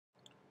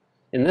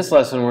In this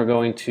lesson, we're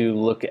going to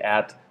look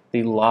at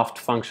the Loft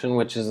function,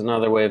 which is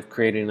another way of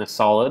creating a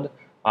solid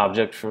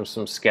object from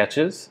some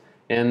sketches.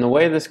 And the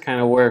way this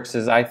kind of works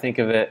is I think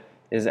of it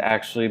as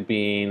actually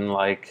being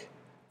like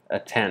a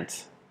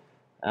tent.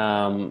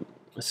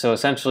 So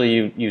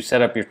essentially you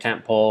set up your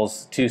tent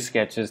poles, two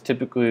sketches,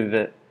 typically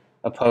that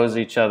oppose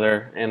each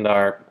other and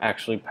are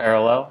actually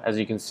parallel, as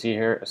you can see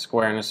here, a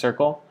square and a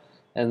circle,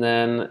 and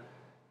then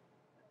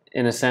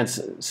in a sense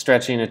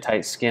stretching a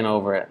tight skin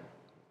over it,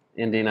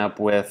 ending up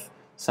with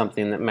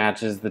something that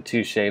matches the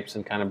two shapes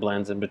and kind of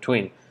blends in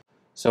between.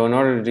 So in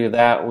order to do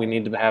that, we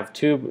need to have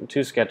two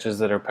sketches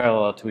that are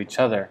parallel to each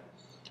other.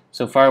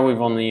 So far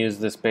we've only used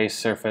this base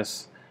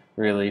surface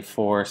really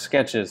for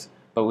sketches,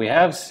 but we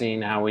have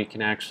seen how we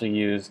can actually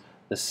use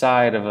the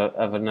side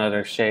of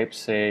another shape,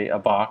 say a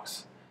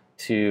box,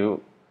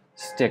 to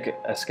stick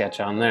a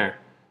sketch on there.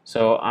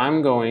 So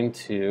I'm going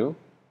to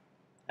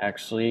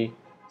actually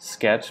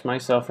sketch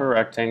myself a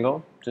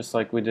rectangle, just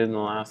like we did in the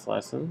last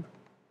lesson.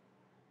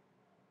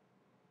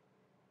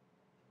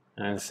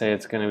 And say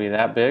it's going to be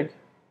that big.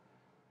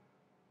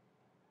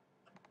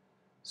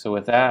 So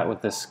with that,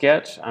 with the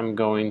sketch, I'm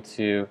going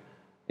to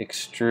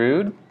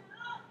extrude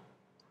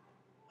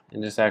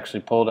and just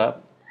actually pull it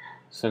up.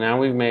 So now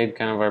we've made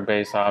kind of our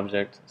base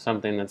object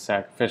something that's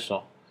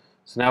sacrificial.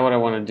 So now what I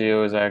want to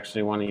do is I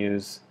actually want to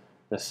use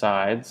the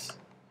sides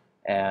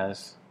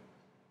as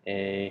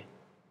a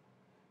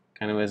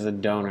kind of as a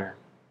donor.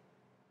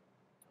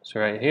 So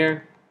right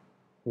here,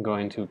 I'm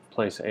going to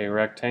place a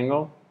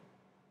rectangle.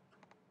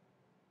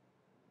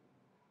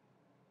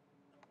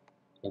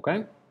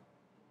 Okay,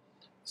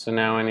 so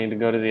now I need to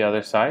go to the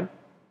other side.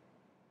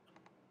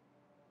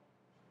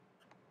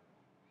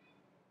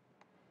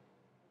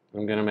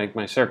 I'm going to make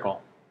my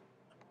circle.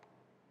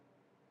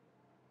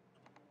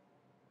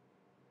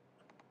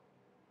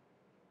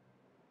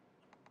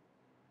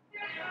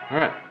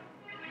 Alright.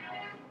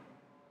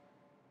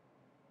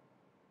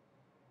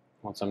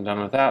 Once I'm done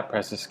with that,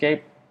 press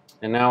escape.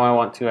 And now I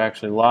want to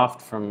actually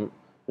loft from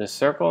this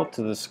circle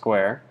to the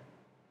square.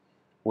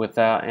 With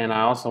that, and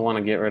I also want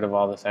to get rid of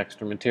all this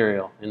extra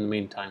material in the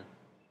meantime.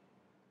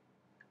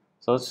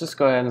 So let's just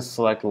go ahead and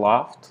select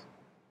Loft.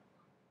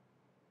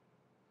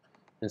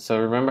 And so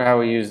remember how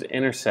we used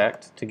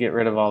intersect to get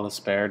rid of all the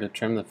spare, to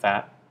trim the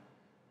fat.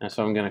 And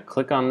so I'm going to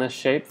click on this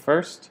shape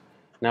first.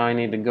 Now I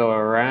need to go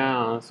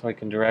around so I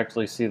can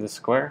directly see the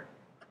square.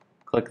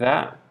 Click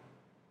that,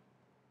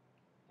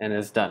 and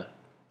it's done.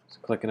 So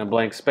click in a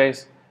blank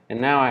space, and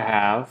now I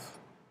have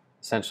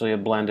essentially a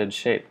blended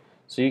shape.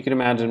 So you can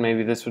imagine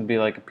maybe this would be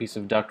like a piece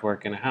of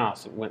ductwork in a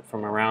house. It went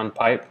from a round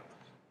pipe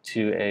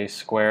to a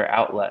square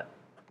outlet.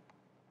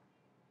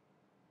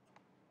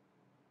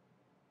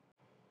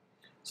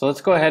 So let's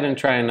go ahead and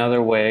try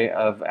another way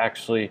of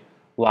actually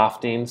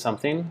lofting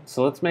something.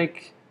 So let's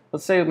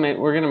say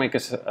we're going to make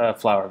a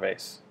flower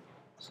vase.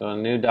 So a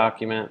new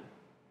document,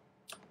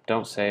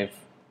 don't save.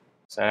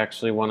 So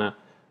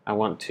I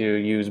want to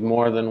use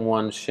more than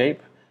one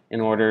shape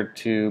in order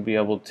to be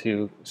able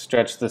to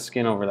stretch the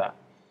skin over that.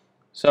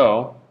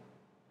 So,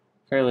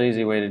 fairly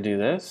easy way to do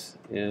this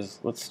is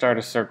let's start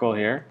a circle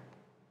here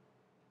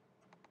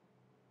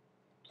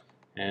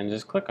and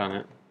just click on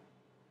it.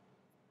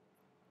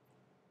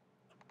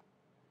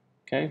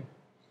 Okay,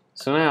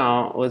 so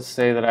now let's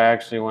say that I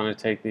actually want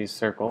to take these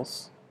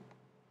circles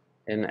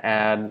and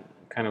add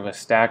kind of a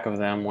stack of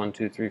them, 1,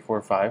 2, 3,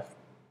 4, 5.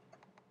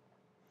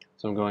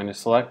 So I'm going to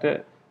select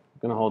it, I'm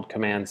going to hold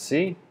Command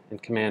C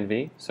and Command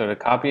V, so to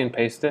copy and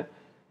paste it,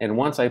 and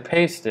once I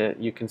paste it,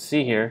 you can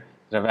see here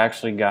that I've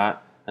actually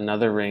got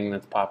another ring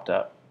that's popped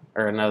up,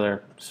 or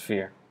another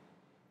sphere.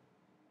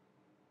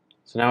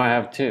 So now I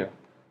have two.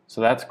 So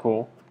that's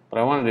cool, but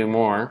I want to do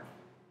more.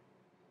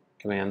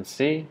 Command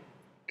C,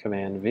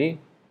 Command V,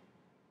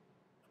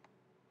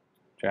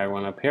 drag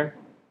one up here.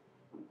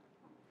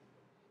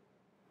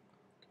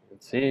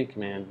 Command C,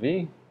 Command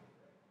V,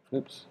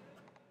 oops.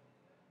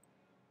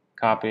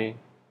 Copy,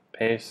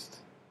 paste,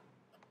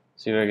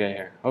 see what I get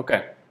here.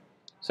 Okay,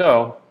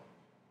 so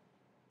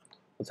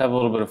let's have a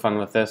little bit of fun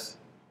with this.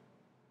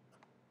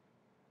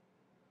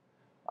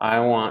 I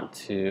want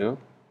to,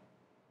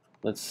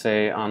 let's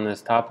say on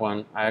this top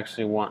one, I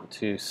actually want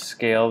to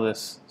scale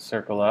this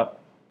circle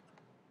up.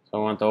 So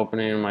I want the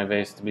opening in my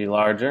vase to be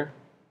larger.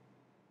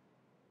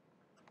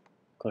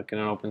 Click in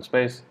an open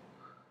space.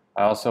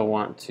 I also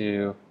want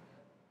to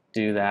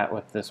do that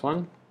with this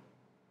one.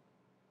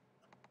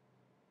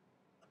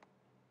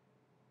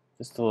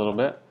 Just a little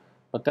bit.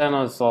 But then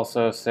let's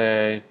also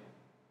say,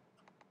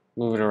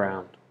 move it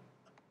around.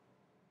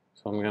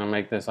 So I'm going to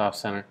make this off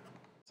center.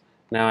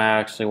 Now I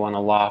actually want to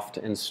loft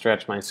and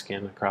stretch my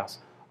skin across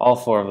all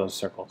four of those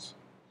circles.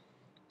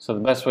 So the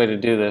best way to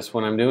do this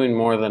when I'm doing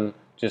more than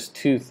just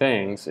two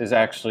things is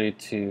actually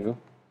to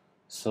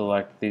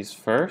select these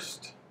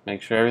first,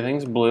 make sure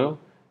everything's blue,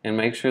 and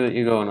make sure that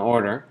you go in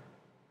order.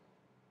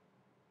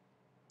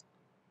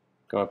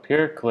 Go up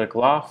here, click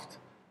Loft,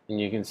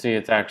 and you can see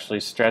it's actually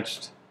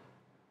stretched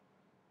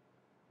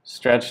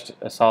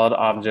a solid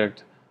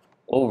object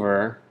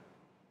over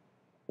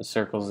the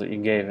circles that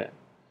you gave it.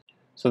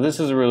 So this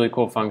is a really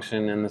cool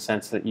function in the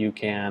sense that you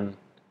can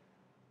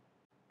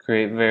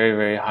create very,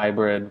 very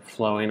hybrid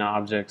flowing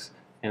objects,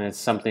 and it's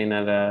something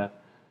that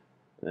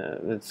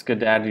it's good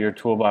to add to your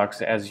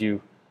toolbox as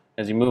you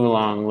move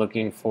along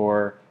looking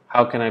for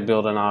how can I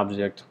build an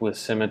object with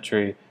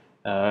symmetry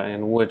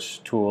and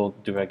which tool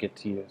do I get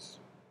to use.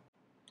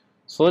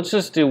 So let's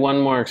just do one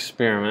more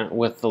experiment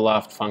with the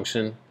loft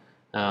function.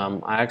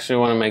 I actually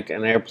want to make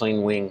an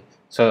airplane wing.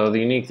 So the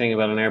unique thing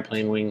about an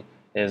airplane wing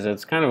is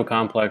it's kind of a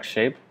complex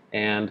shape,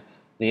 and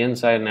the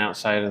inside and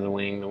outside of the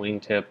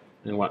wingtip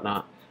and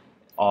whatnot,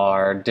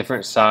 are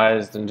different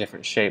sized and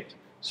different shaped.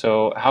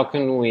 So how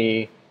can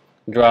we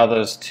draw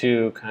those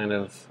two kind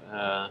of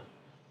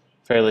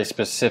fairly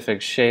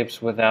specific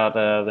shapes without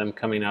them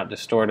coming out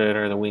distorted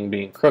or the wing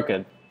being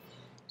crooked?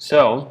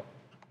 So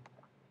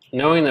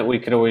knowing that we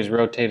could always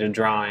rotate a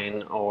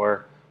drawing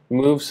or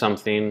move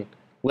something,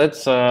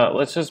 let's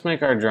just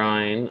make our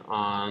drawing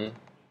on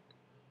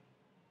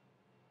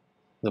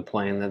the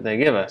plane that they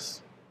give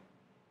us.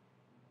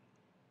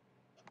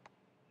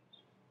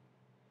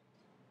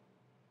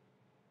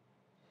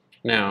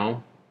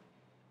 Now,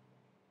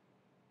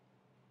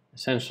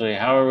 essentially,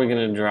 how are we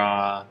going to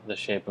draw the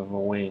shape of a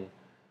wing?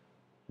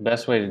 The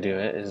best way to do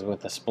it is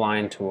with the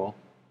Spline Tool.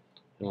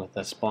 And with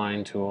the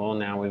Spline Tool,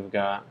 now we've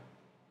got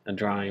a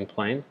drawing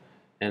plane.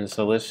 And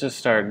so let's just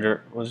start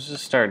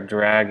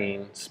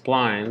dragging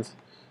splines,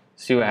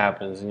 see what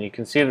happens. And you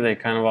can see that they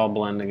kind of all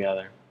blend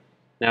together.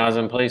 Now, as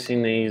I'm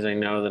placing these, I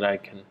know that I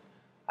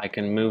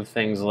can move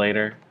things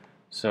later.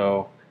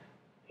 So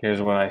here's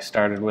what I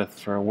started with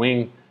for a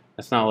wing.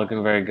 It's not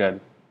looking very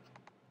good.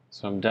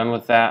 So I'm done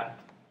with that.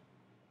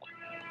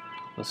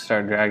 Let's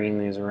start dragging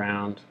these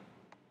around.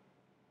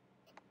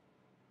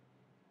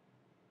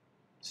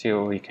 See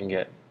what we can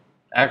get.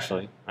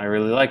 Actually, I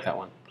really like that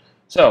one.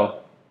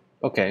 So,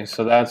 okay,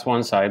 so that's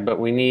one side, but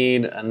we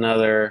need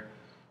another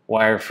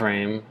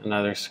wireframe,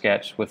 another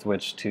sketch with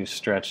which to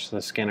stretch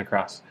the skin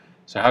across.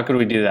 So how could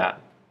we do that?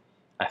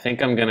 I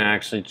think I'm going to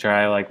actually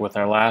try like with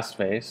our last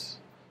vase,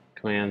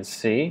 Command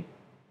C,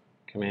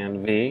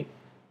 Command V,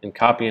 and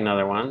copy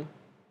another one,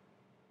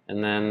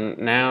 and then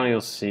now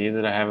you'll see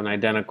that I have an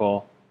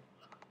identical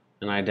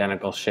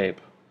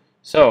shape.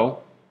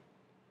 So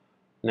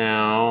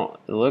now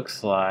it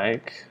looks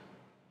like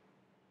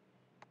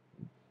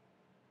I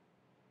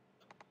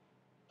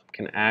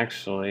can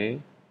actually,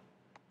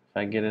 if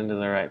I get into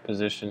the right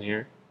position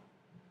here,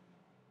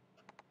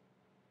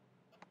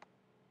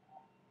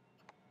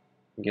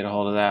 get a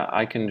hold of that,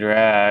 I can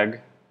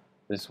drag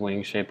this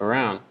wing shape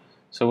around.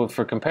 So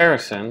for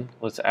comparison,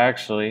 let's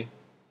actually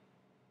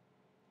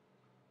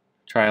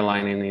try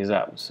lining these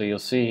up. So you'll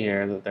see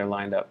here that they're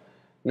lined up.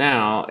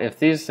 Now, if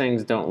these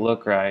things don't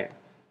look right,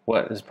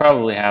 what is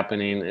probably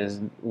happening is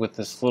with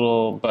this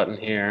little button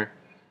here,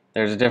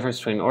 there's a difference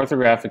between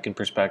orthographic and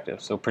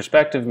perspective. So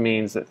perspective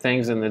means that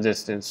things in the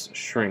distance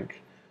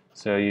shrink.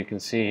 So you can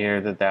see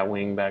here that that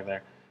wing back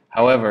there.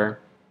 However,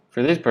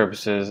 for these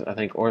purposes, I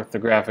think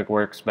orthographic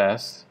works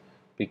best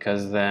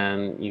because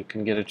then you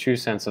can get a true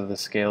sense of the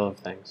scale of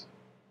things.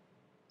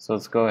 So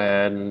let's go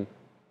ahead and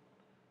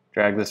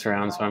drag this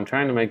around. So I'm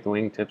trying to make the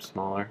wingtip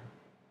smaller.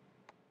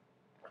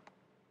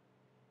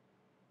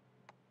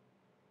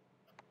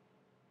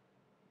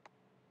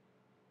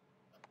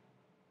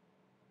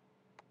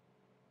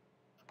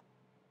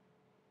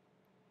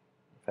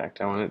 In fact,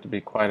 I want it to be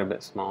quite a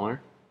bit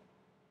smaller.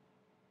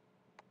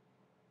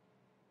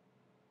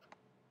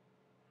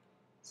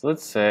 So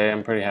let's say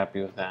I'm pretty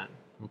happy with that.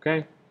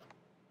 Okay.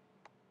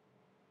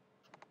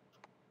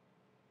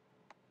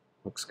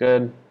 Looks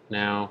good.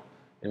 Now,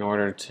 in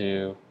order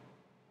to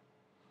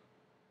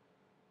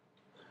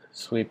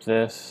sweep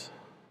this,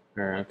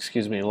 or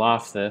excuse me,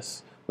 loft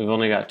this, we've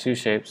only got two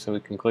shapes, so we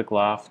can click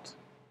loft,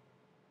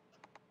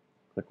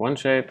 click one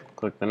shape,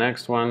 click the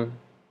next one.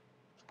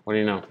 What do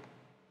you know?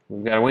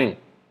 We've got a wing.